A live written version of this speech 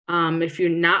If you're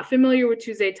not familiar with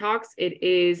Tuesday Talks, it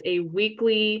is a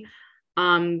weekly,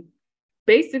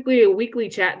 basically a weekly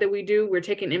chat that we do. We're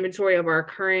taking inventory of our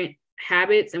current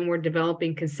habits and we're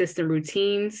developing consistent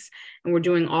routines. And we're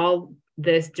doing all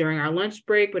this during our lunch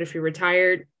break. But if you're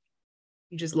retired,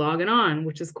 you just logging on,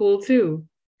 which is cool too.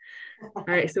 All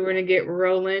right, so we're going to get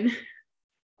rolling.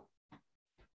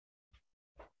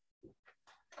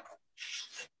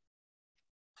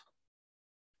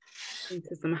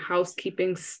 Into some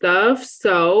housekeeping stuff.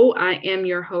 So I am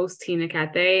your host, Teena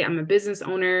Cathay. I'm a business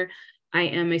owner. I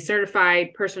am a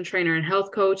certified personal trainer and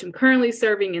health coach. I'm currently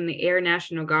serving in the Air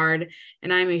National Guard,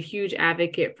 and I'm a huge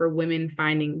advocate for women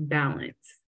finding balance.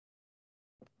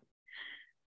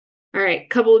 All right,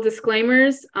 couple of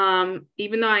disclaimers.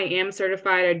 Even though I am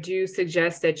certified, I do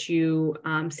suggest that you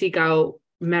seek out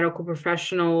medical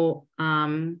professional,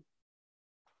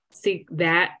 seek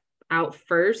that out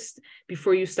first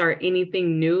before you start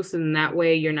anything new. So in that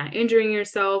way, you're not injuring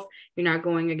yourself, you're not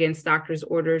going against doctor's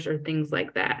orders or things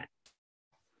like that.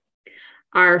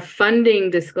 Our funding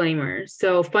disclaimer.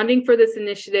 So funding for this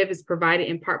initiative is provided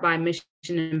in part by Mission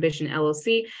and Ambition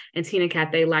LLC and Teena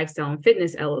Cathay Lifestyle and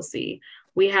Fitness LLC.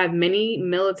 We have many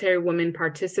military women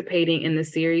participating in the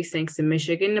series thanks to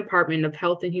Michigan Department of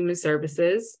Health and Human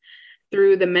Services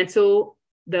through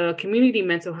the Community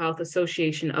Mental Health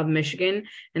Association of Michigan,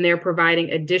 and they're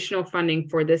providing additional funding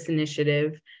for this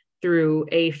initiative through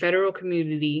a federal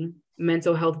community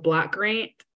mental health block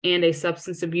grant and a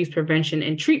substance abuse prevention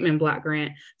and treatment block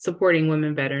grant supporting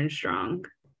Women Veterans Strong.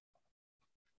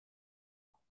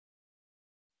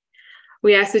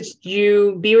 We ask that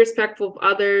you be respectful of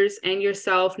others and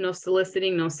yourself, no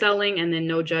soliciting, no selling, and then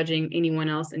no judging anyone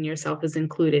else, and yourself is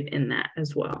included in that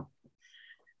as well.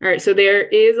 All right, so there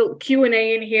is a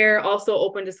Q&A in here, also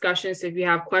open discussion. So if you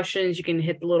have questions, you can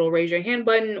hit the little raise your hand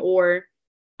button or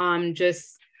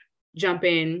just jump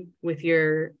in with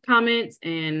your comments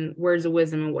and words of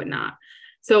wisdom and whatnot.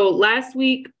 So last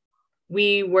week,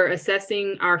 we were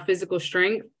assessing our physical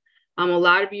strength. A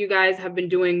lot of you guys have been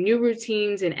doing new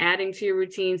routines and adding to your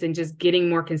routines and just getting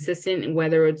more consistent, and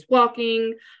whether it's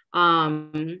walking,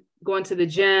 going to the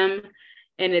gym.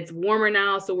 And it's warmer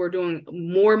now, so we're doing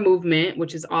more movement,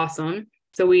 which is awesome.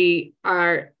 So we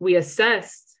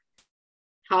assessed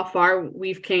how far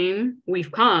we've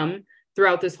come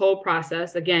throughout this whole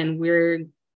process. Again, we're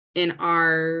in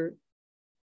our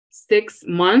 6th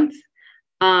month,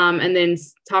 and then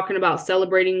talking about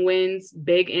celebrating wins,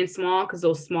 big and small, because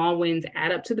those small wins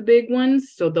add up to the big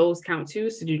ones. So those count too.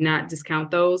 So do not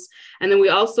discount those. And then we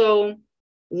also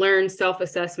learn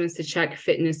self-assessments to check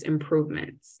fitness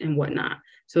improvements and whatnot.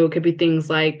 So it could be things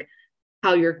like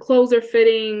how your clothes are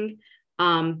fitting,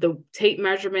 the tape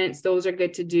measurements, those are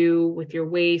good to do with your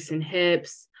waist and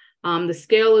hips. The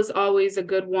scale is always a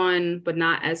good one, but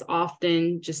not as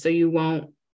often, just so you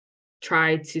won't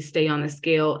try to stay on the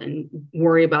scale and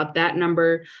worry about that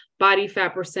number. Body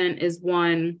fat percent is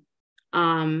one,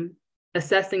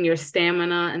 assessing your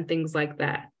stamina and things like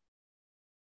that.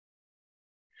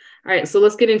 All right, so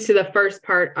let's get into the first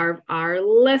part of our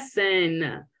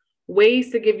lesson, ways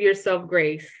to give yourself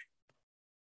grace.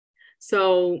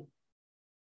 So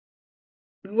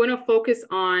we want to focus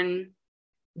on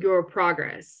your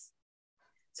progress.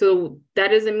 So that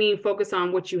doesn't mean focus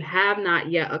on what you have not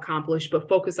yet accomplished, but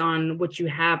focus on what you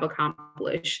have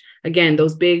accomplished. Again,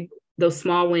 those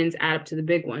small wins add up to the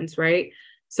big ones, right?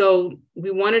 So we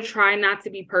want to try not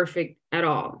to be perfect at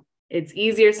all. It's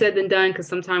easier said than done, because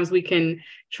sometimes we can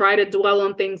try to dwell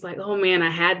on things like, oh man, I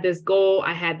had this goal,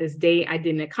 I had this date, I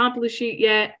didn't accomplish it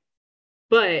yet,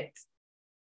 but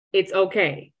it's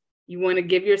okay. You want to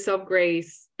give yourself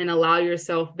grace and allow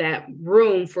yourself that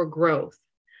room for growth,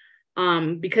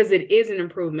 because it is an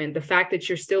improvement. The fact that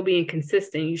you're still being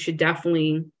consistent, you should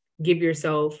definitely give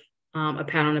yourself a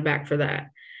pat on the back for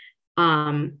that.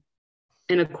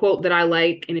 And a quote that I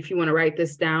like, and if you want to write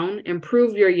this down,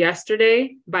 improve your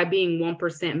yesterday by being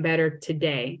 1% better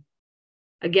today.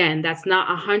 Again, that's not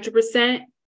 100%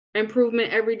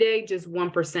 improvement every day, just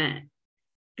 1%. If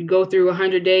you go through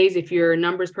 100 days, if you're a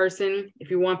numbers person, if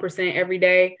you're 1% every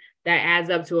day, that adds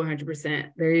up to 100%.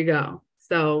 There you go.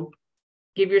 So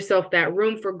give yourself that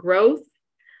room for growth.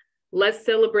 Let's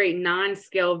celebrate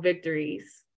non-scale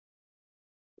victories.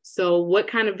 So what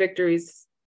kind of victories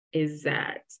is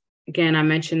that? Again, I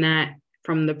mentioned that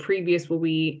from the previous, what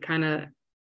we kind of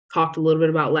talked a little bit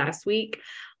about last week.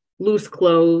 Loose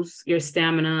clothes, your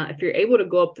stamina. If you're able to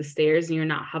go up the stairs and you're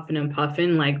not huffing and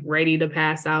puffing, like ready to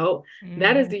pass out,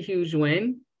 that is the huge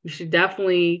win. You should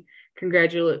definitely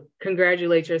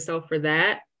congratulate yourself for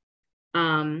that.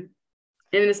 And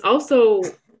it's also,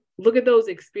 look at those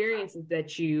experiences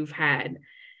that you've had.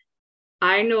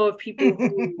 I know of people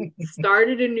who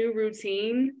started a new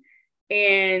routine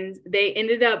and they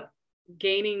ended up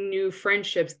gaining new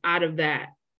friendships out of that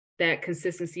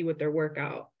consistency with their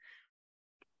workout.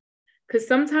 Because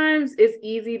sometimes it's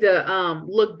easy to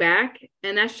look back,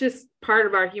 and that's just part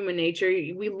of our human nature.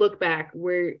 We look back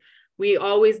where we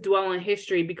always dwell on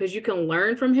history because you can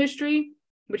learn from history,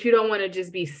 but you don't want to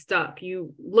just be stuck.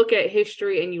 You look at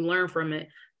history and you learn from it.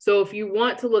 So if you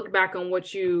want to look back on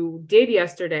what you did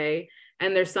yesterday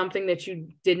and there's something that you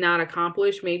did not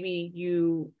accomplish, maybe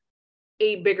you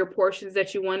ate bigger portions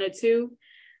that you wanted to.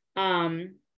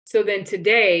 So then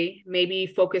today, maybe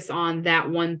focus on that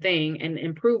one thing and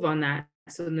improve on that.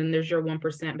 So then there's your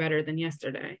 1% better than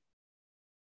yesterday.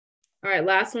 All right,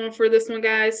 last one for this one,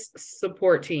 guys,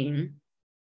 support team.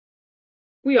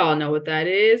 We all know what that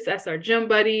is. That's our gym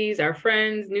buddies, our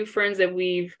friends, new friends that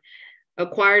we've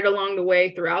acquired along the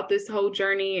way throughout this whole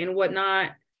journey and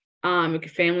whatnot.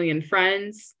 Family and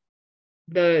friends.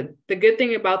 The good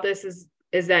thing about this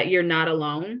is that you're not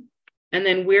alone. And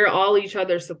then we're all each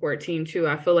other's support team too.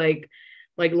 I feel like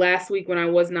last week when I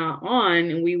was not on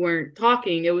and we weren't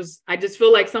talking, I just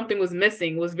feel like something was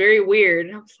missing. It was very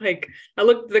weird. I was like, I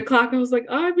looked at the clock and I was like,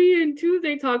 I'll be in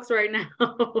Tuesday talks right now.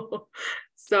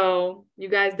 So you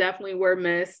guys definitely were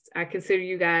missed. I consider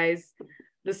you guys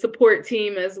the support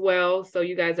team as well. So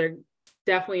you guys are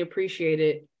definitely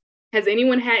appreciated. Has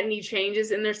anyone had any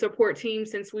changes in their support team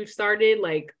since we've started?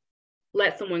 Like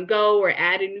let someone go or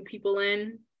added new people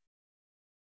in?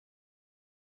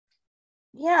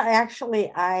 Yeah, actually,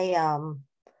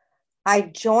 I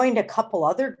joined a couple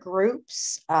other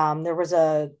groups. There was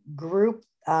a group,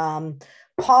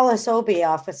 Paula Sobey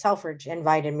off of Selfridge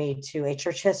invited me to a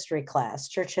church history class,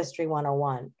 Church History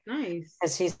 101. Nice.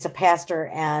 Because he's a pastor.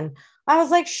 And I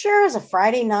was like, sure, it's a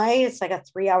Friday night. It's like a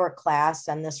 3-hour class.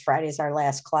 And this Friday is our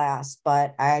last class.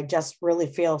 But I just really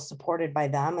feel supported by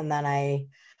them. And then I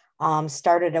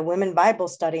started a women Bible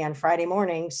study on Friday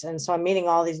mornings. And so I'm meeting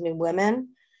all these new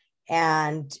women.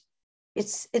 And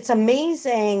it's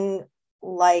amazing,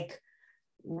 like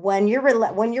when you're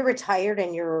retired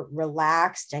and you're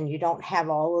relaxed and you don't have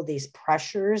all of these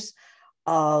pressures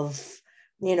of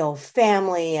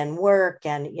family and work,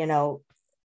 and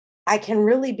I can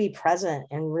really be present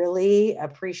and really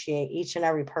appreciate each and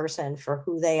every person for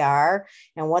who they are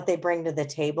and what they bring to the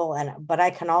table. But I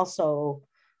can also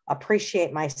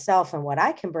appreciate myself and what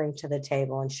I can bring to the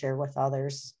table and share with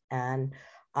others. And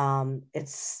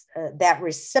it's that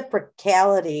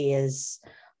reciprocality is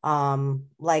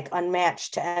like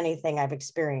unmatched to anything I've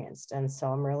experienced. And so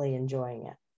I'm really enjoying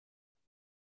it.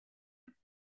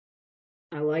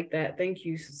 I like that. Thank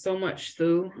you so much,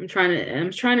 Sue. I'm trying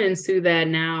to ensue that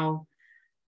now.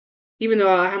 Even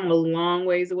though I'm a long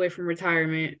ways away from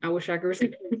retirement, I wish I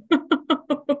could.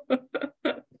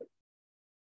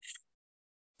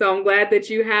 So I'm glad that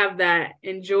you have that.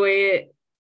 Enjoy it.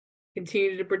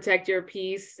 Continue to protect your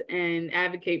peace and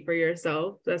advocate for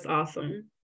yourself. That's awesome.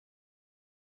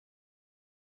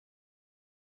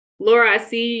 Laura, I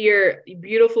see your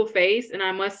beautiful face, and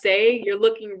I must say you're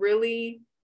looking really,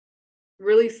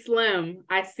 really slim.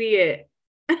 I see it.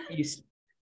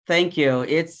 Thank you.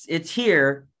 It's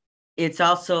here. It's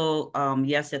also,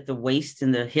 yes, at the waist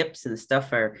and the hips and the stuff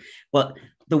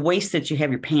the waist that you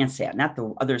have your pants at, not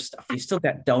the other stuff. You still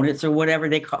got donuts or whatever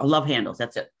they call love handles.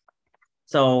 That's it.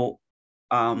 So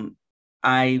when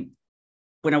I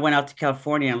went out to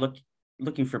California and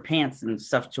looking for pants and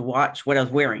stuff to watch what I was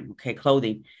wearing,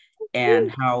 clothing,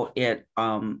 and how it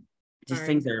these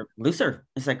things are looser.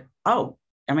 It's like, oh,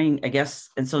 I guess.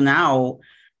 And so now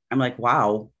I'm like,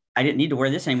 wow, I didn't need to wear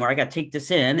this anymore. I got to take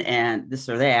this in and this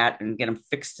or that and get them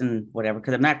fixed and whatever,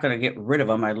 because I'm not going to get rid of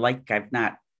them.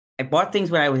 I bought things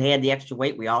when I had the extra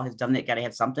weight. We all have done that. Got to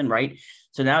have something, right?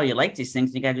 So now you like these things.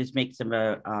 And you got to just make some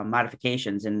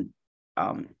modifications and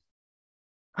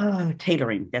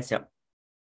tailoring. That's it.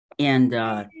 And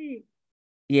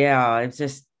yeah, it's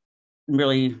just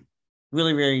really,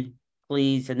 really, really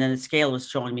pleased. And then the scale was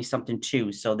showing me something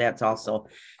too. So that's also,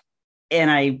 and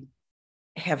I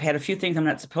have had a few things I'm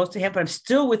not supposed to have, but I'm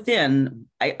still within,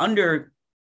 I under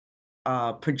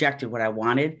projected what I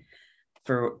wanted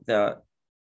for the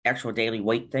actual daily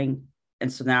weight thing.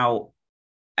 And so now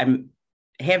I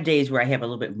have days where I have a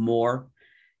little bit more,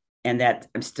 and that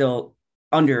I'm still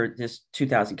under this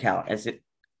 2,000 calories. Is it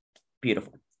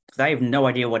beautiful? Because I have no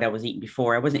idea what I was eating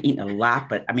before. I wasn't eating a lot,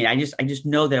 but I just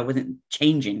know that I wasn't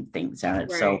changing things on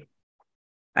it. Right. So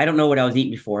I don't know what I was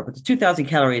eating before, but the 2,000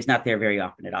 calories is not there very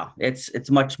often at all. It's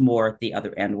much more at the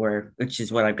other end, which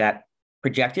is what I've got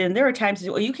projected. And there are times,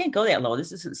 well, you can't go that low.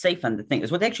 This isn't safe on the thing.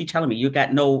 It's what they're actually telling me.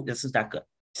 This is not good.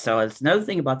 So it's another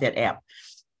thing about that app.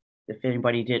 if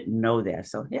anybody didn't know that.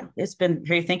 So yeah, it's been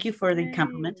very, thank you for the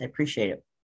compliment. I appreciate it.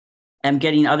 I'm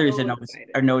getting others So that excited.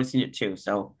 are noticing it too.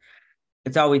 So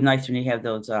it's always nice when you have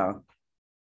those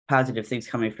positive things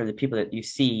coming from the people that you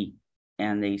see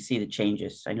and they see the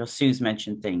changes. I know Sue's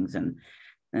mentioned things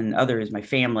and others, my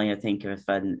family, I think of,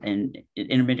 and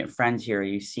intermittent friends here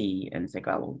you see, and it's like,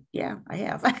 oh, well, yeah, I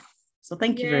have. So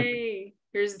thank you very much. Yay.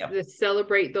 Here's Yep. the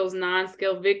celebrate those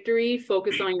non-scale victory,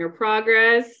 focus on your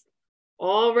progress.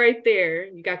 All right there.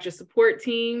 You got your support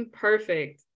team.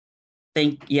 Perfect.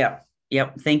 Yep.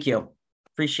 Thank you.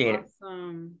 Appreciate it.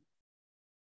 Awesome.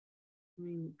 Let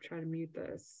me try to mute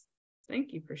this.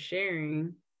 Thank you for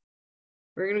sharing.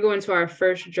 We're going to go into our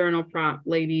first journal prompt,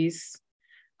 ladies.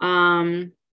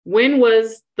 When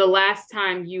was the last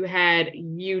time you had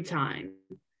you time?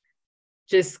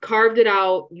 Just carved it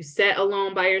out. You sat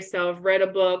alone by yourself, read a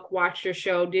book, watched your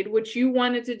show, did what you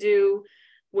wanted to do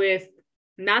with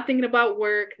not thinking about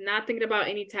work, not thinking about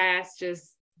any tasks,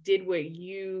 just did what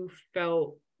you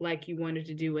felt like you wanted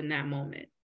to do in that moment.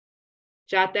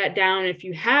 Jot that down. If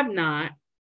you have not,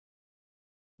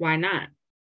 why not?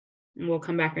 And we'll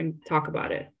come back and talk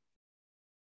about it.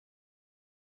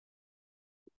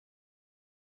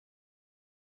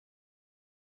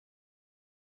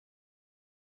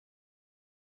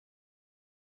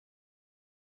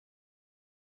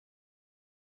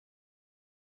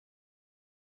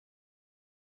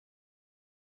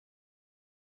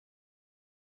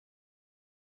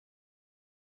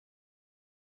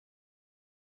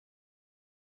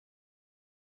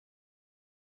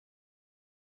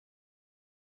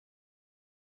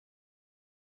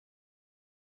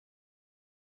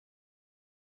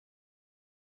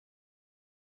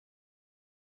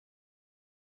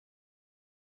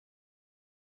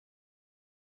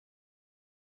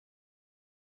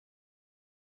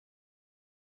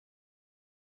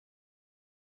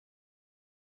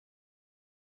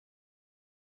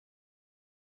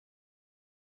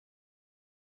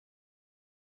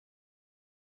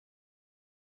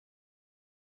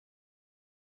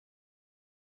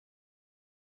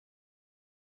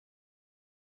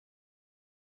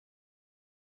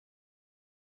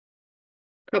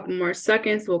 Couple more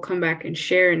seconds, we'll come back and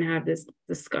share and have this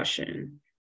discussion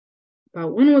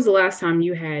about when was the last time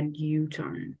you had you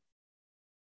time.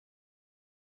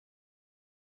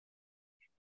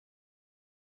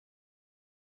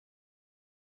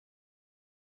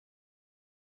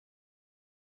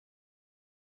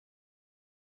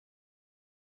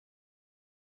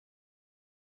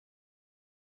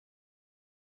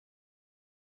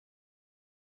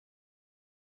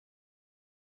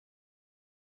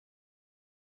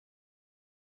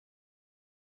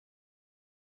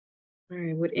 All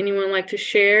right, would anyone like to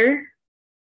share?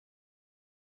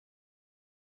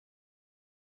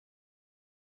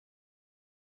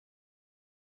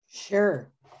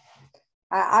 Sure.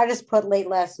 I just put late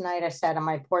last night. I sat on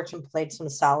my porch and played some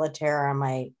solitaire on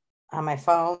my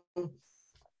phone.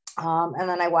 And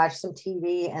then I watched some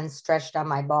TV and stretched on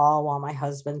my ball while my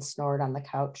husband snored on the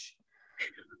couch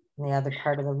in the other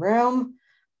part of the room.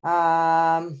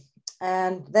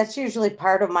 And that's usually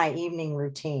part of my evening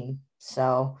routine.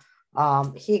 So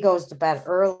he goes to bed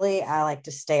early. I like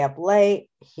to stay up late.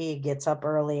 He gets up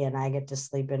early and I get to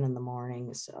sleep in the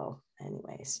morning. So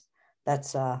anyways,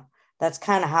 that's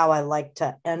kind of how I like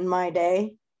to end my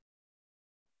day.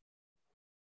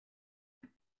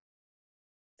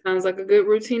 Sounds like a good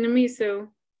routine to me. So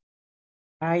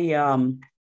I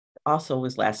also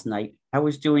was last night. I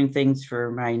was doing things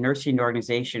for my nursing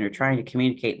organization or trying to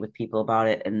communicate with people about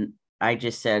it. And I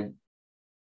just said,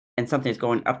 and something's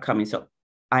going upcoming. So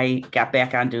I got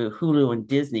back onto Hulu and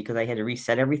Disney because I had to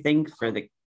reset everything for the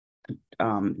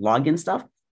login stuff.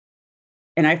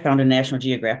 And I found a National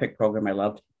Geographic program I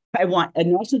loved. I want a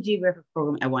National Geographic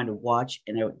program I wanted to watch.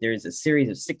 And there's a series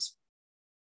of six.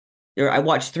 I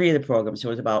watched 3 of the programs. So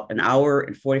it was about an hour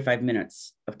and 45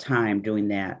 minutes of time doing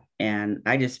that. And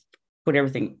I just put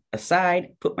everything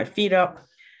aside, put my feet up,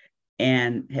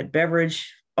 and had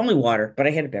beverage, only water, but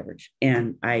I had a beverage.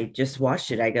 And I just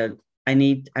watched it. I go,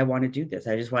 I want to do this.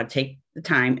 I just want to take the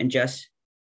time and just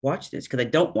watch this because I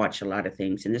don't watch a lot of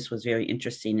things. And this was very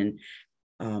interesting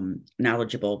and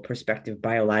knowledgeable perspective,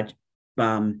 biography,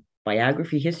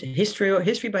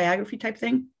 history biography type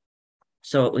thing.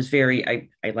 So it was very, I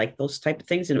like those type of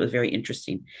things, and it was very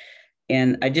interesting.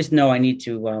 And I just know I need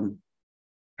to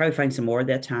probably find some more of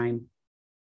that time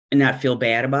and not feel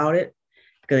bad about it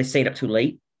because I stayed up too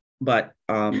late. But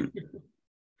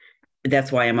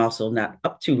that's why I'm also not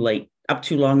up too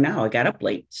long now. I got up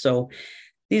late. So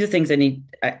these are things I need,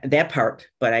 that part,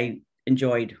 but I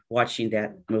enjoyed watching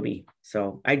that movie.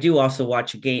 So I do also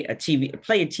watch play a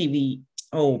TV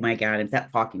oh my God, is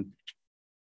that talking?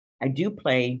 I do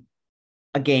play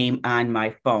a game on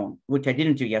my phone, which I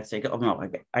didn't do yesterday. Oh no,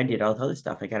 I did all the other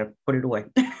stuff. I got to put it away.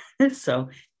 So,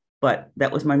 but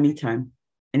that was my me time.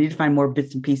 I need to find more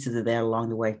bits and pieces of that along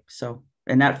the way. So,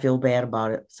 and not feel bad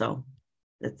about it. So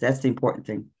that's the important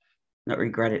thing. Not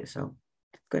regret it. So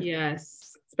good.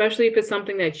 Yes. Especially if it's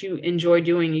something that you enjoy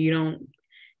doing, you don't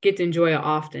get to enjoy it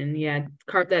often. Yeah.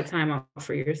 Carve that time out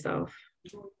for yourself.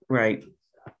 Right.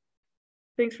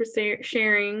 Thanks for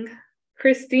sharing.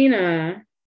 Christina,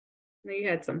 I know you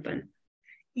had something.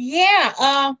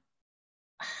 Yeah.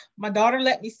 My daughter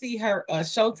let me see her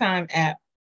Showtime app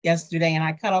yesterday, and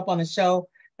I caught up on a show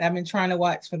that I've been trying to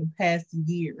watch for the past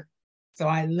year. So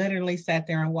I literally sat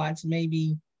there and watched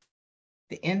maybe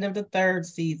the end of the third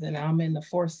season. I'm in the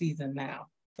fourth season now.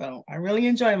 So I really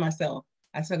enjoyed myself.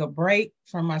 I took a break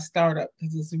from my startup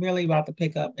because it's really about to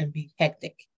pick up and be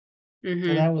hectic. Mm-hmm.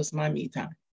 So that was my me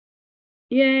time.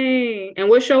 Yay. And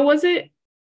what show was it?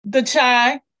 The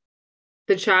Chai.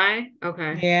 The Chai?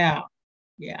 Okay. Yeah.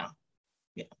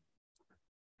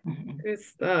 Mm-hmm. Good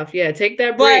stuff. Yeah, take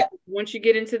that break. But once you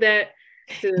get into that,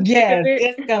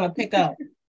 it's gonna pick up.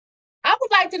 I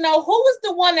would like to know who is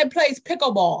the one that plays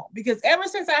pickleball, because ever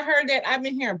since I heard that, I've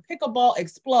been hearing pickleball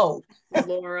explode.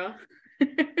 Laura.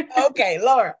 Okay,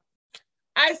 Laura.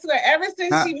 I swear, ever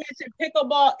since she mentioned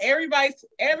pickleball,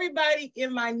 everybody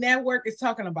in my network is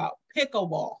talking about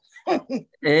pickleball.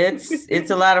 It's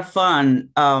a lot of fun.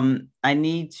 I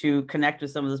need to connect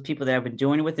with some of those people that I've been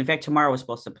doing it with. In fact, tomorrow we're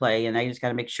supposed to play, and I just got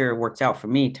to make sure it works out for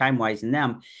me time-wise and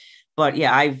them. But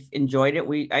yeah, I've enjoyed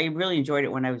it. I really enjoyed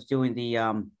it when I was doing the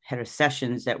had a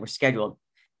sessions that were scheduled,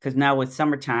 because now with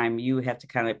summertime you have to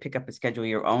kind of pick up and schedule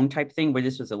your own type thing, where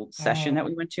this was a session that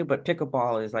we went to. But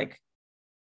pickleball is like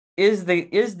is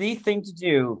the thing to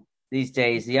do these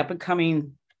days, the up and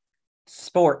coming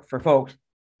sport for folks.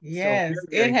 Yes, so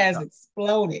it has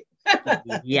exploded.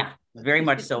 Yeah, very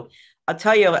much so. I'll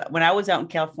tell you, when I was out in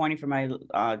California for my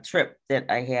trip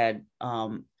that I had,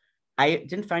 I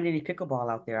didn't find any pickleball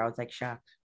out there. I was like shocked.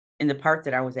 In the park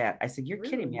that I was at, I said, "You're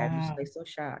kidding me!" Wow. I was just like so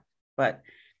shocked. But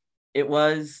it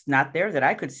was not there that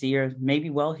I could see, or maybe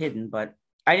well hidden. But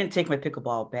I didn't take my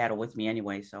pickleball battle with me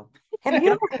anyway. So, have you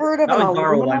ever heard of an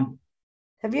aluminum?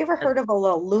 Have you ever heard of an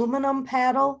aluminum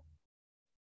paddle?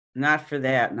 Not for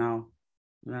that, no.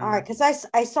 All right, because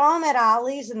I saw them at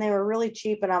Ollie's and they were really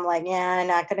cheap, and I'm like, yeah, I'm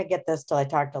not gonna get this till I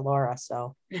talk to Laura.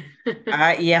 So,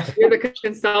 yeah, you're the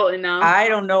consultant now. I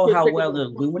don't know how well the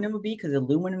aluminum would be, because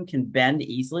aluminum can bend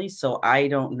easily. So I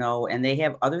don't know, and they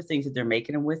have other things that they're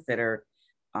making them with that are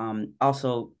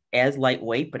also as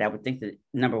lightweight. But I would think that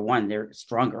number one, they're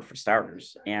stronger for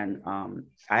starters, and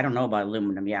I don't know about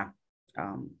aluminum. Yeah,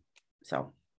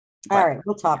 so. But, all right,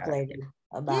 we'll talk later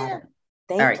about it.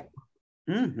 Thank you.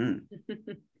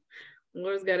 Mm-hmm.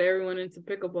 Laura's got everyone into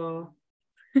pickleball.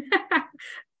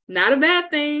 Not a bad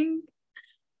thing.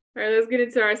 All right, let's get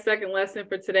into our second lesson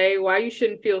for today. Why you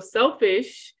shouldn't feel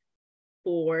selfish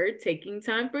for taking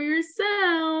time for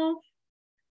yourself.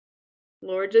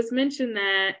 Laura just mentioned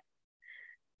that.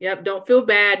 Yep, don't feel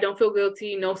bad, don't feel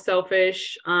guilty, no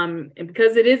selfish. And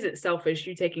because it isn't selfish,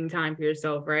 you taking time for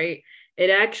yourself, right? It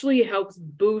actually helps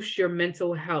boost your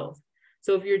mental health.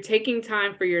 So if you're taking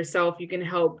time for yourself, you can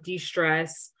help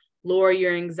de-stress, lower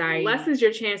your anxiety, lessens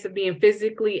your chance of being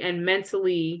physically and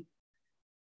mentally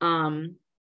not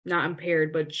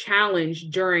impaired, but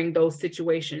challenged during those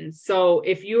situations. So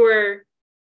if you are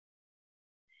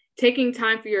taking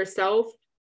time for yourself,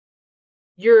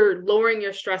 you're lowering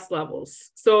your stress levels.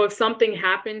 So if something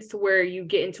happens to where you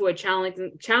get into a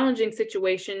challenging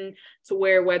situation, to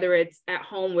where whether it's at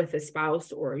home with a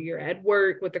spouse, or you're at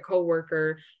work with a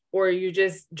coworker, or you're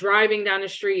just driving down the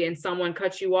street and someone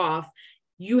cuts you off,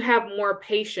 you have more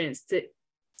patience to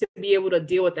be able to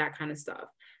deal with that kind of stuff.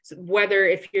 So whether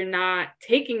if you're not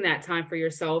taking that time for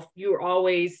yourself, you're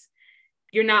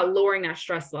not lowering that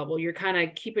stress level. You're kind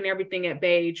of keeping everything at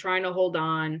bay, trying to hold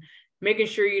on, making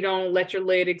sure you don't let your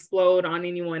lid explode on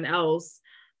anyone else.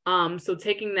 So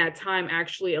taking that time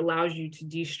actually allows you to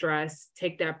de-stress,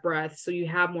 take that breath, so you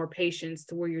have more patience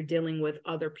to where you're dealing with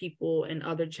other people and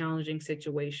other challenging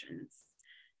situations.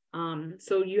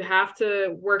 So you have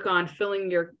to work on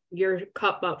filling your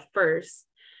cup up first.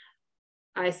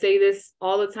 I say this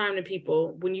all the time to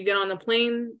people. When you get on the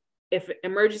plane, if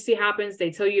emergency happens,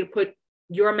 they tell you to put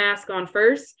your mask on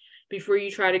first before you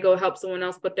try to go help someone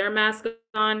else put their mask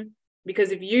on.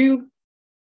 Because if you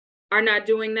are not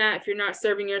doing that, if you're not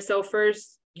serving yourself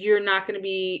first, you're not going to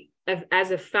be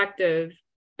as effective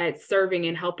at serving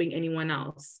and helping anyone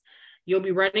else. You'll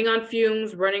be running on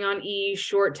fumes, running on E,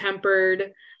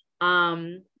 short-tempered,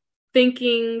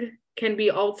 thinking can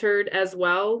be altered as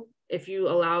well if you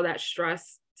allow that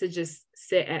stress to just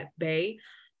sit at bay.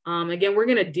 Again, we're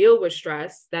going to deal with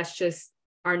stress. That's just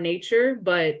our nature,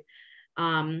 but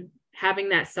having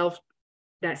that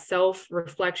self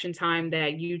reflection time,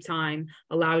 that you time,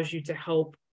 allows you to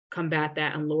help combat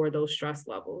that and lower those stress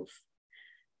levels.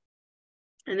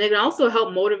 And they can also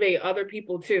help motivate other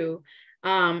people too.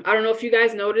 I don't know if you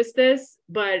guys noticed this,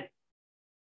 but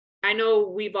I know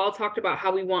we've all talked about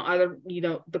how we want other,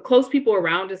 the close people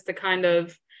around us to kind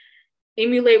of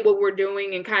emulate what we're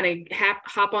doing and kind of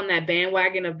hop on that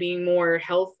bandwagon of being more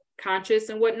health conscious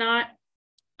and whatnot.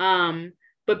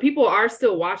 But people are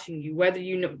still watching you, whether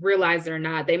you realize it or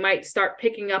not. They might start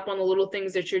picking up on the little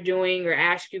things that you're doing or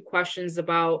ask you questions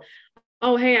about,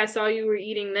 oh, hey, I saw you were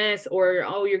eating this, or,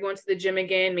 oh, you're going to the gym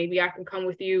again. Maybe I can come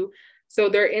with you. So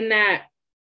they're in that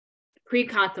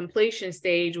pre-contemplation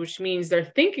stage, which means they're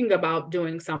thinking about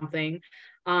doing something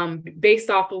based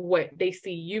off of what they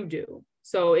see you do.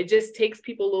 So it just takes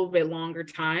people a little bit longer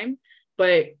time,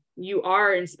 but you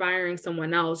are inspiring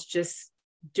someone else just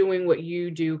doing what you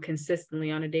do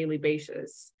consistently on a daily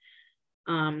basis.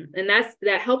 And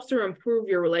that helps to improve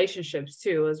your relationships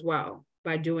too, as well,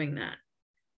 by doing that.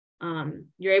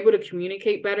 You're able to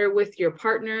communicate better with your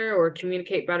partner or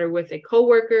communicate better with a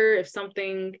coworker. If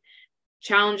something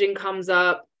challenging comes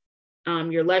up,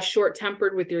 you're less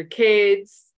short-tempered with your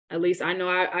kids. At least I know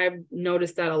I've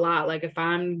noticed that a lot. Like if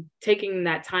I'm taking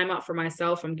that time out for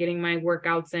myself, I'm getting my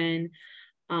workouts in,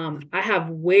 I have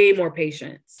way more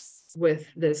patience with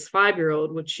this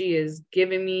 5-year-old, which she is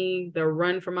giving me the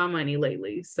run for my money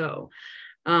lately. So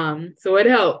it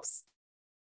helps.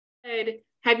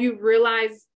 Have you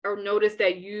realized or noticed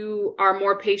that you are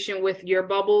more patient with your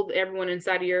bubble, everyone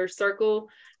inside of your circle,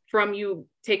 from you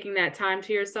taking that time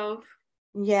to yourself?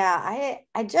 Yeah,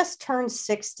 I just turned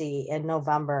 60 in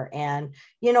November, and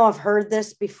I've heard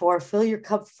this before, fill your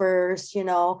cup first,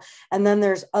 and then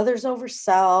there's others over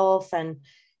self. And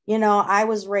I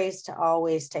was raised to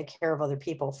always take care of other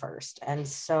people first. And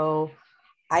so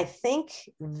I think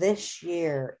this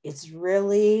year it's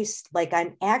really like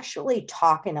I'm actually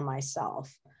talking to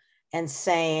myself and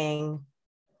saying,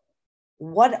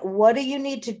 what do you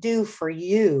need to do for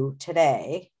you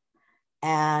today?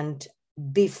 And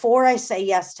before I say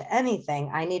yes to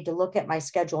anything, I need to look at my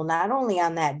schedule, not only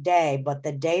on that day, but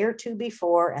the day or two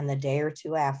before and the day or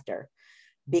two after,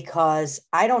 because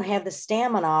I don't have the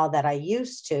stamina that I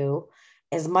used to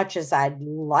as much as I'd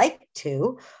like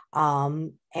to.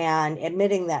 And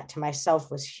admitting that to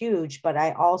myself was huge. But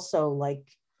I also,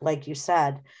 like you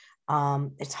said,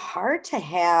 it's hard to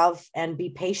have and be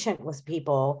patient with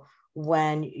people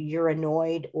when you're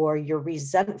annoyed or you're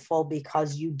resentful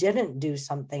because you didn't do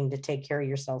something to take care of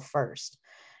yourself first.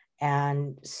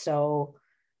 And so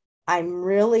I'm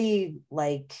really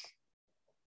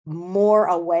more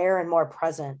aware and more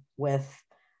present with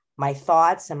my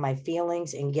thoughts and my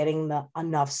feelings and getting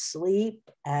enough sleep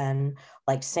and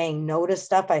saying no to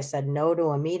stuff. I said no to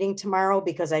a meeting tomorrow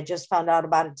because I just found out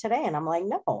about it today. And I'm like,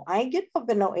 no, I get up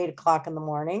at 8 o'clock in the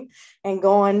morning and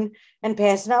going and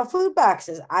passing out food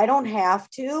boxes. I don't have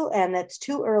to. And it's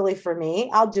too early for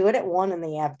me. I'll do it at 1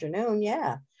 p.m.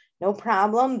 Yeah, no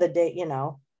problem. The day,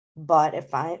 but if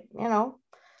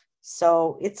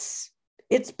so it's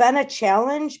been a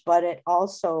challenge, but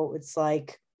it's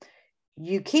like,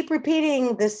 you keep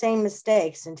repeating the same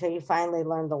mistakes until you finally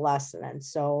learn the lesson. And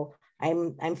so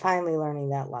I'm finally learning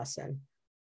that lesson.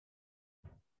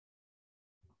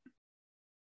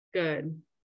 Good.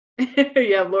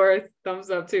 Yeah, Laura,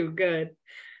 thumbs up too. Good.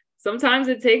 Sometimes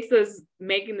it takes us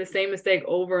making the same mistake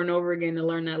over and over again to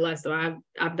learn that lesson.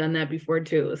 I've done that before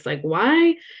too. It's like,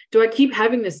 why do I keep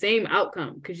having the same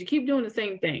outcome? Because you keep doing the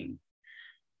same thing.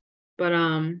 But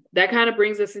that kind of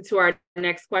brings us into our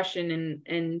next question.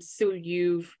 And Sue,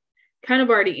 you've kind of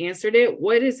already answered it.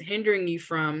 What is hindering you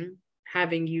from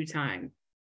having you time?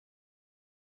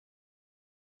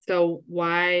 So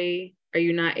why are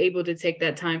you not able to take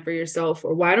that time for yourself?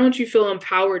 Or why don't you feel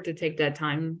empowered to take that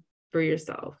time for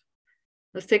yourself?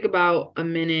 Let's take about a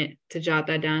minute to jot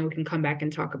that down. We can come back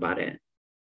and talk about it.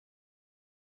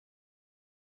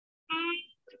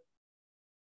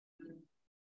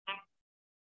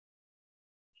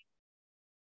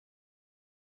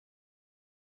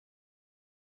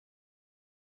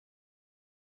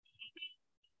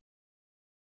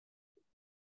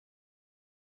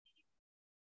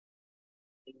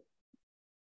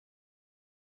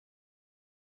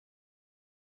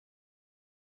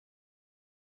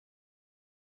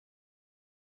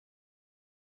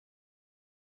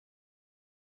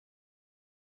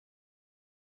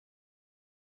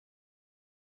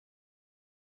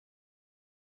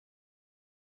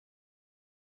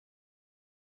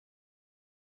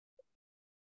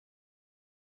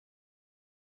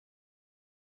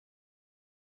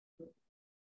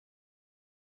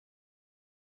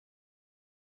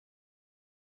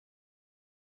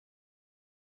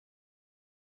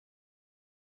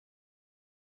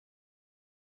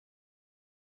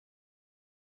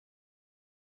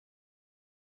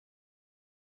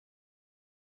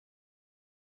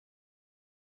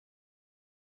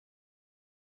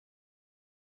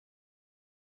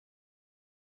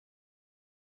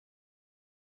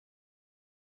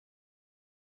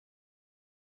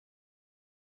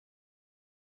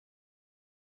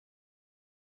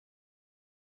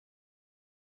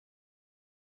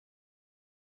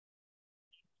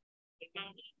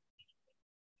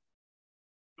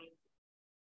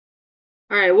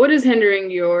 All right, what is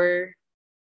hindering your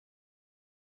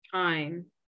time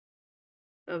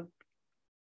of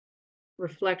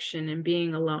reflection and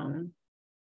being alone?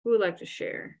 Who would like to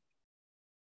share?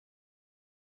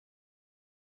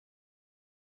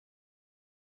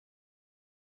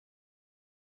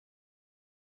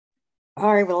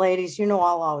 All right, well, ladies, you know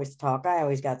I'll always talk. I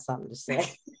always got something to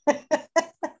say.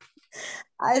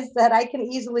 I said I can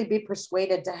easily be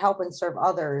persuaded to help and serve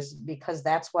others because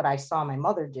that's what I saw my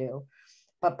mother do.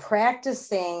 But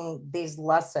practicing these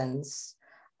lessons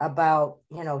about,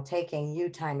 taking you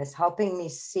time is helping me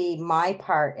see my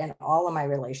part in all of my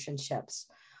relationships,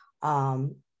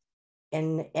 and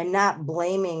not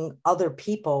blaming other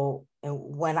people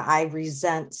when I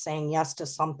resent saying yes to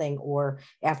something, or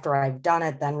after I've done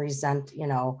it, then resent,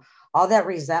 all that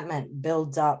resentment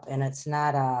builds up and it's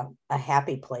not a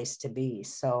happy place to be.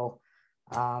 So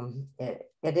it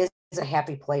is a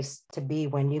happy place to be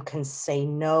when you can say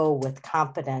no with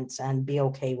confidence and be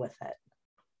okay with it.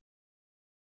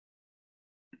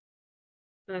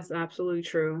 That's absolutely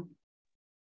true.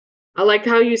 I like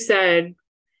how you said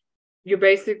you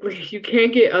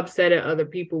can't get upset at other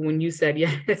people when you said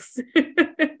yes.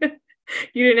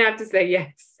 You didn't have to say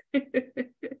yes.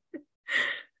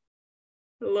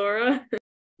 Laura?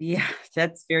 Yeah,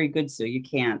 that's very good, Sue. You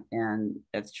can't, and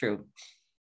that's true.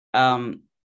 I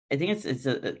think it's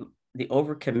the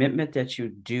overcommitment that you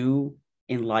do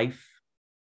in life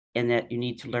and that you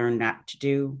need to learn not to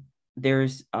do.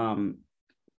 There's the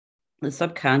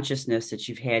subconsciousness that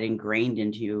you've had ingrained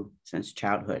into you since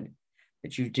childhood,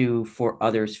 that you do for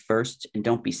others first and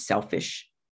don't be selfish.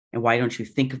 And why don't you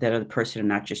think of that other person and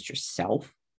not just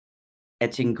yourself?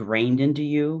 It's ingrained into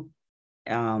you,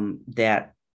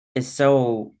 that is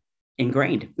so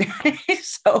ingrained.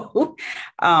 So,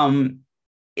 and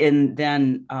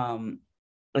then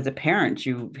as a parent,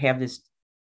 you have this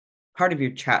part of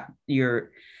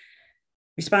your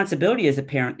responsibility as a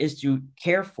parent is to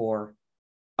care for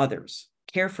others,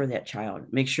 care for that child,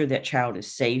 make sure that child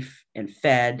is safe and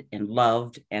fed and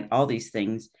loved and all these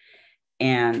things.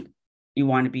 And you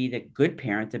want to be the good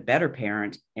parent, the better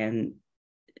parent. And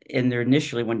they're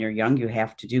initially, when they're young, you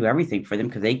have to do everything for them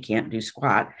because they can't do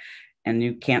squat. And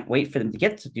you can't wait for them to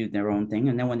get to do their own thing.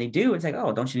 And then when they do, it's like,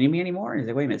 oh, don't you need me anymore? And it's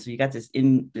like, wait a minute. So you got this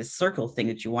circle thing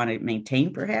that you want to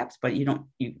maintain perhaps, but you're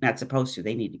not supposed to.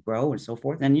 They need to grow and so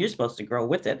forth. And you're supposed to grow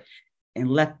with it and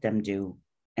let them do.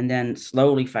 And then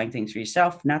slowly find things for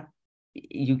yourself.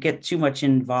 You get too much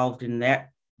involved in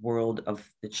that world of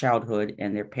the childhood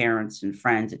and their parents and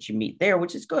friends that you meet there,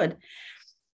 which is good,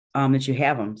 that you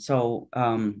have them. So,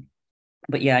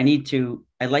 but yeah,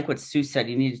 I like what Sue said.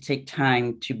 You need to take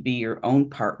time to be your own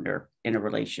partner in a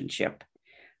relationship.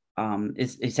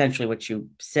 Is essentially what you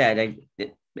said.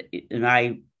 And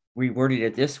I reworded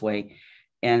it this way,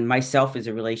 and myself is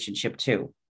a relationship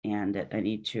too. And I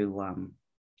need to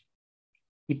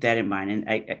keep that in mind. And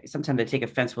I sometimes I take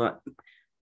offense. Well,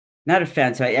 not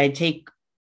offense. I take,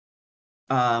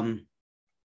 what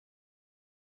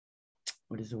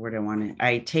is the word I want to,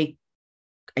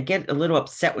 I get a little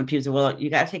upset when people say, well, you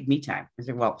got to take me time. I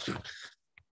say, well,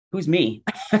 who's me?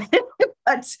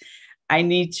 But I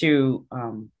need to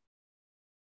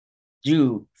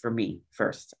do for me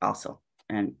first also.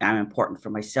 And I'm important for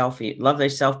myself. You love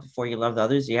thyself before you love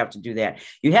others. You have to do that.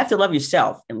 You have to love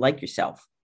yourself and like yourself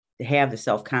to have the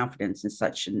self-confidence and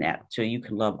such in that, so you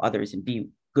can love others and be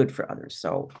good for others.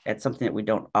 So that's something that we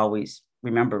don't always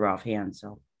remember offhand.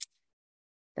 So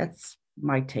that's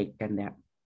my take on that.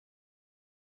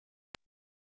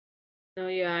 No,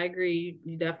 yeah, I agree.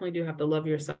 You definitely do have to love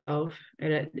yourself,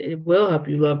 and it will help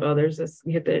you love others.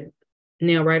 You hit the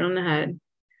nail right on the head.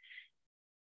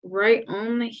 Right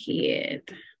on the head.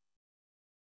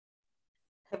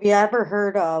 Have you ever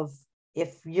heard of,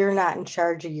 if you're not in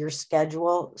charge of your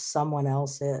schedule, someone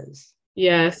else is?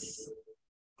 Yes.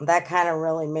 That kind of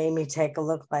really made me take a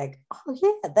look like, oh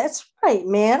yeah, that's right,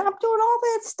 man. I'm doing all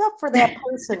that stuff for that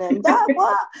person. And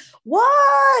that,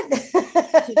 what?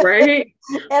 Right.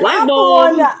 And Light I'm the bulb.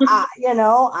 one that,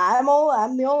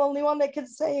 I'm the only one that can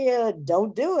say,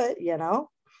 don't do it,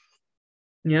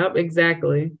 Yep,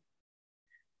 exactly.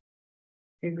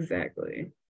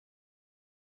 Exactly.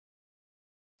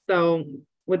 So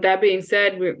with that being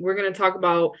said, we're going to talk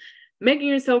about making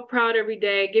yourself proud every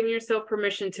day, giving yourself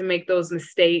permission to make those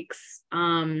mistakes,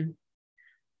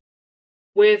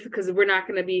 because we're not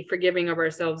going to be forgiving of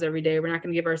ourselves every day. We're not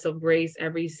going to give ourselves grace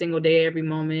every single day, every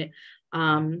moment.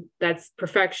 That's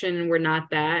perfection, and we're not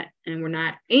that, and we're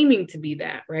not aiming to be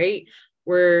that, right?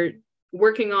 We're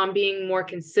working on being more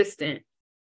consistent,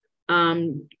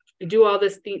 do all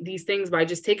these things by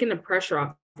just taking the pressure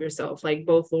off yourself, like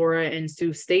both Laura and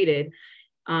Sue stated.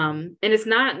 And it's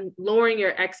not lowering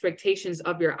your expectations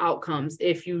of your outcomes.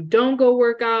 If you don't go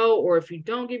work out, or if you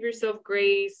don't give yourself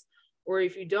grace, or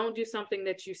if you don't do something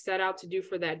that you set out to do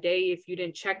for that day, if you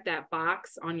didn't check that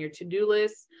box on your to-do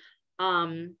list,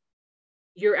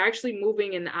 you're actually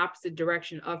moving in the opposite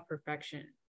direction of perfection.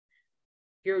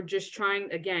 You're just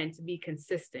trying, again, to be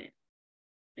consistent.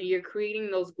 And you're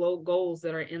creating those goals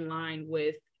that are in line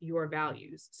with your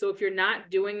values. So if you're not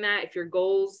doing that, if your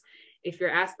goals, if your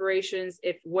aspirations,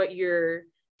 if what you're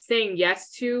saying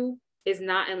yes to is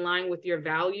not in line with your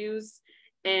values,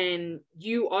 and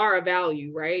you are a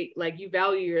value, right? Like, you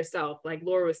value yourself. Like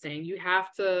Laura was saying, you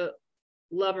have to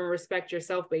love and respect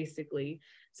yourself, basically.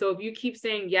 So if you keep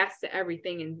saying yes to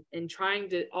everything and trying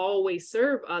to always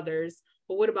serve others,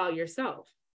 but what about yourself?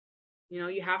 You know,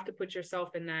 you have to put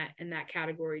yourself in that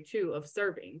category too, of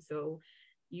serving. So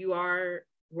you are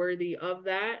worthy of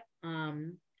that.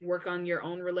 Work on your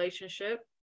own relationship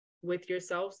with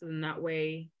yourself, so then that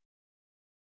way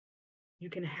you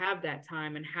can have that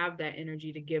time and have that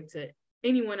energy to give to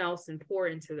anyone else and pour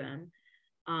into them.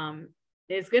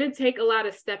 It's going to take a lot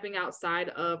of stepping outside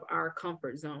of our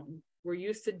comfort zone. We're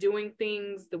used to doing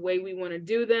things the way we want to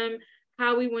do them,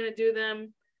 how we want to do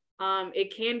them.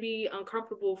 It can be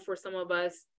uncomfortable for some of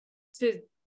us to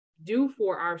do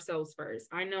for ourselves first.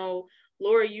 I know,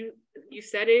 Laura, you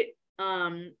said it.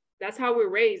 That's how we're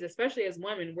raised, especially as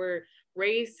women. We're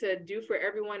raised to do for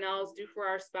everyone else, do for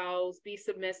our spouse, be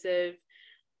submissive.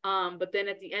 But then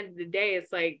at the end of the day,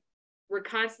 it's like we're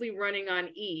constantly running on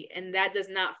E, and that does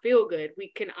not feel good.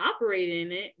 We can operate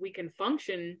in it, we can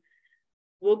function,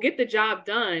 we'll get the job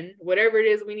done, whatever it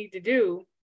is we need to do,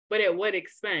 but at what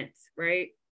expense, right?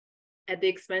 At the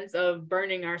expense of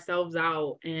burning ourselves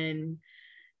out, and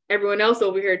everyone else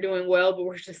over here doing well, but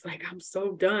we're just like, I'm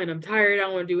so done. I'm tired. I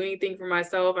don't want to do anything for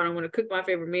myself. I don't want to cook my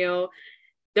favorite meal.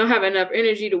 Don't have enough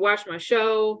energy to watch my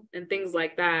show and things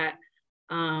like that.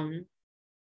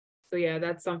 So yeah,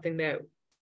 that's something that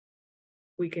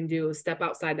we can do, is step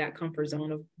outside that comfort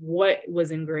zone of what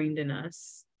was ingrained in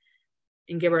us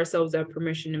and give ourselves that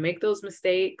permission to make those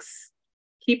mistakes.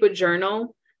 Keep a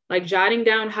journal, like jotting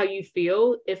down how you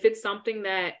feel. If it's something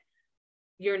that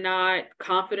you're not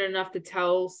confident enough to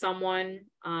tell someone,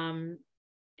 and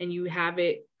you have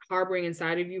it harboring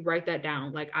inside of you, write that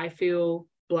down. Like, I feel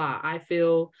blah, I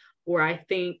feel, or I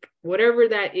think, whatever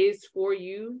that is for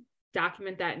you,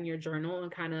 document that in your journal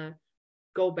and kind of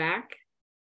go back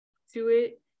to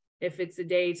it. If it's a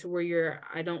day to where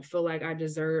I don't feel like I'm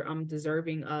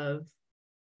deserving of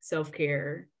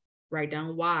self-care, write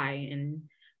down why, and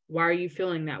why are you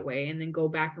feeling that way, and then go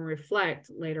back and reflect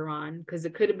later on, because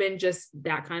it could have been just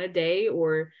that kind of day,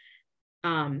 or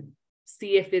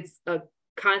see if it's a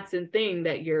constant thing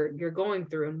that you're going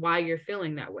through and why you're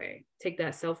feeling that way. Take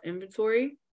that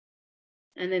self-inventory,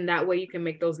 and then that way you can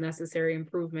make those necessary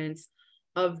improvements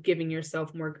of giving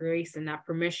yourself more grace and that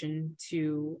permission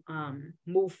to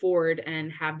move forward and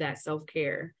have that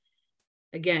self-care.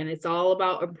 Again, it's all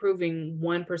about improving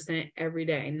 1% every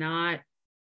day, not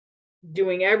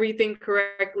doing everything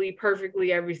correctly,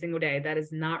 perfectly every single day. That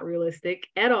is not realistic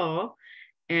at all.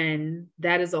 And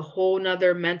that is a whole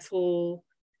nother mental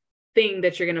thing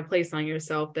that you're going to place on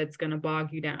yourself that's going to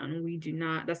bog you down. We do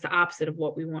not, that's the opposite of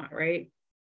what we want, right?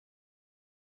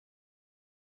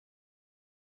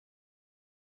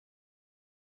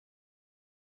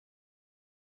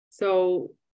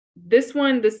 So this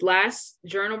last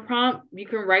journal prompt, you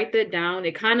can write that down.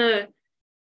 It kind of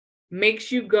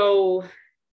makes you go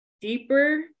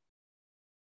deeper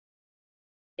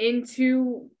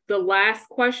into the last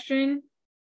question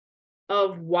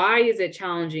of why is it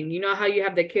challenging? You know how you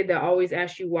have the kid that always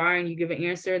asks you why, and you give an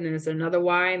answer, and then it's another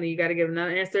why, and then you got to give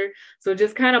another answer. So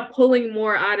just kind of pulling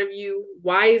more out of you.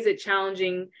 Why is it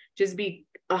challenging? Just be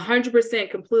 100%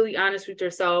 completely honest with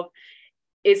yourself.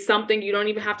 It's something you don't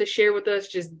even have to share with us.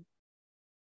 Just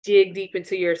dig deep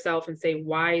into yourself and say,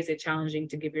 why is it challenging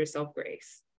to give yourself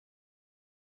grace?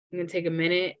 You can take a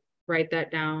minute, write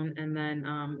that down, and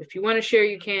then if you want to share,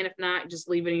 you can. If not, just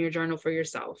leave it in your journal for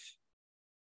yourself.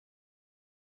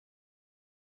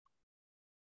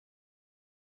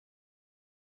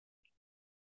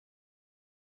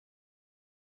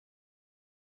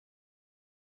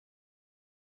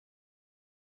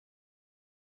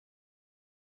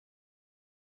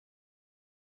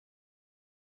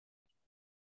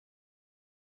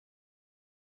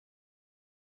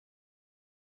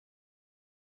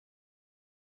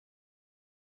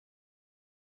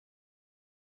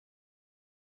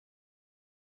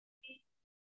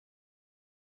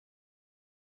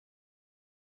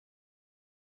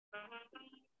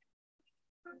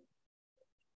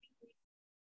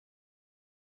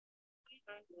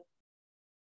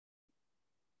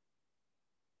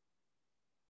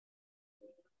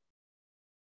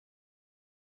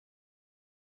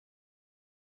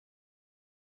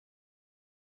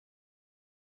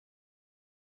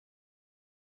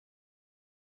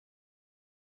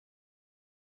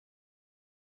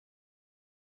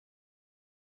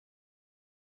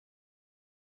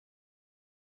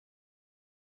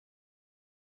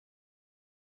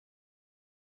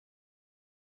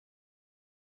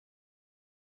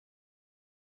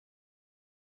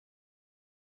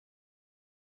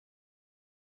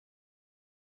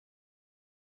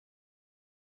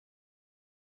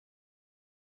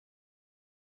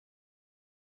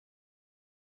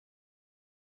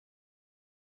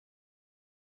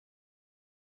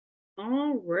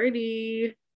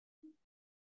 Alrighty.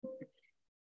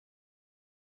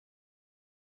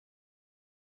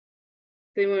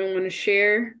 Does anyone want to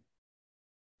share?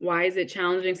 Why is it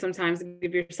challenging sometimes to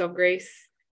give yourself grace?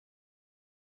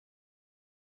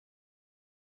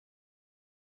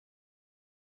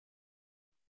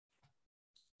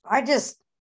 I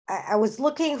was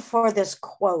looking for this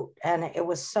quote and it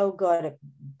was so good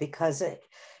because it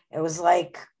was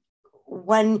like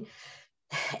when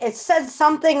it said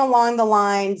something along the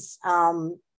lines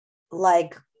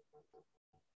like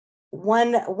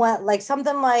when like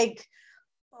something like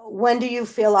when do you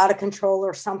feel out of control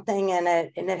or something, and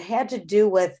it had to do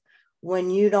with when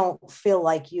you don't feel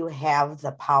like you have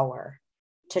the power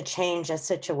to change a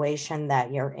situation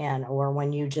that you're in, or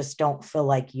when you just don't feel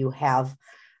like you have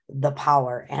the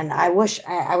power. And I wish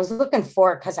I was looking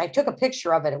for it because I took a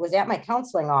picture of it. It was at my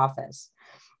counseling office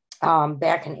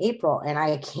back in April, and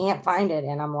I can't find it.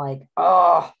 And I'm like,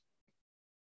 oh,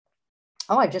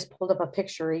 I just pulled up a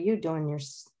picture of you doing your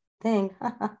thing.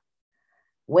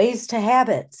 Ways to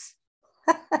habits.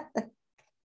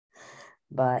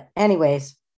 But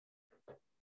anyways.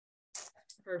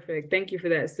 Perfect. Thank you for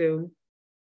that, Sue.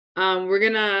 We're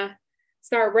gonna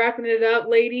start wrapping it up,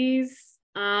 ladies.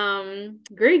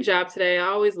 Great job today. I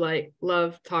always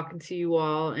love talking to you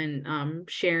all and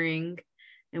sharing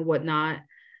and whatnot.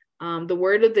 The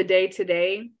word of the day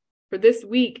today for this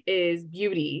week is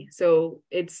beauty. So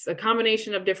it's a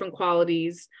combination of different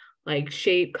qualities like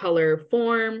shape, color,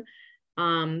 form,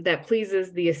 that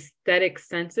pleases the aesthetic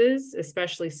senses,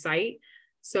 especially sight.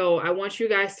 So I want you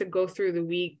guys to go through the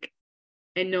week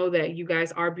and know that you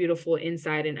guys are beautiful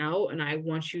inside and out. And I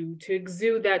want you to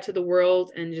exude that to the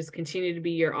world and just continue to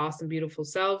be your awesome, beautiful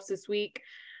selves this week.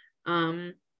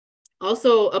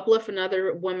 Also uplift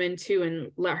another woman too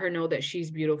and let her know that she's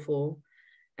beautiful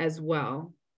as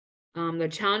well. The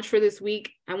challenge for this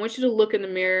week, I want you to look in the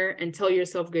mirror and tell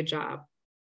yourself good job.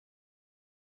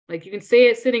 Like you can say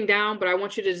it sitting down, but I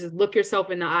want you to just look yourself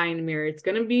in the eye in the mirror. It's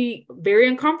going to be very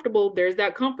uncomfortable. There's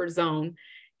that comfort zone.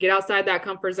 Get outside that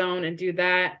comfort zone and do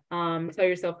that. Tell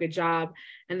yourself good job.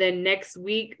 And then next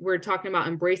week, we're talking about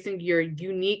embracing your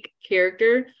unique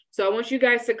character. So I want you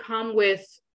guys to come with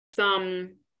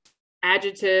some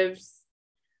adjectives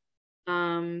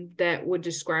that would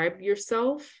describe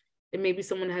yourself. And maybe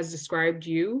someone has described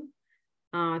you.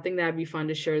 I think that'd be fun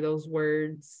to share those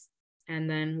words. And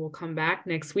then we'll come back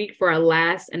next week for our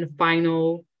last and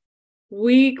final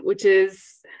week, which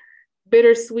is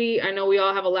bittersweet. I know we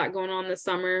all have a lot going on this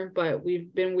summer, but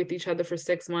we've been with each other for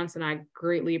 6 months and I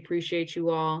greatly appreciate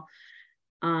you all.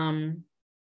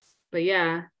 But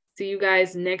yeah, see you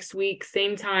guys next week,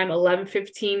 same time,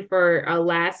 11:15 for our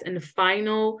last and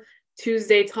final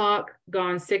Tuesday talk,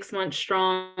 gone 6 months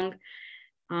strong.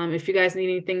 If you guys need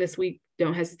anything this week,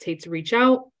 don't hesitate to reach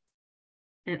out,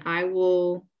 and I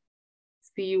will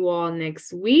see you all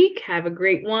next week. Have a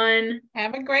great one.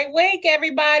 Have a great week,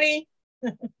 everybody.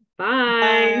 Bye.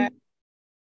 Bye.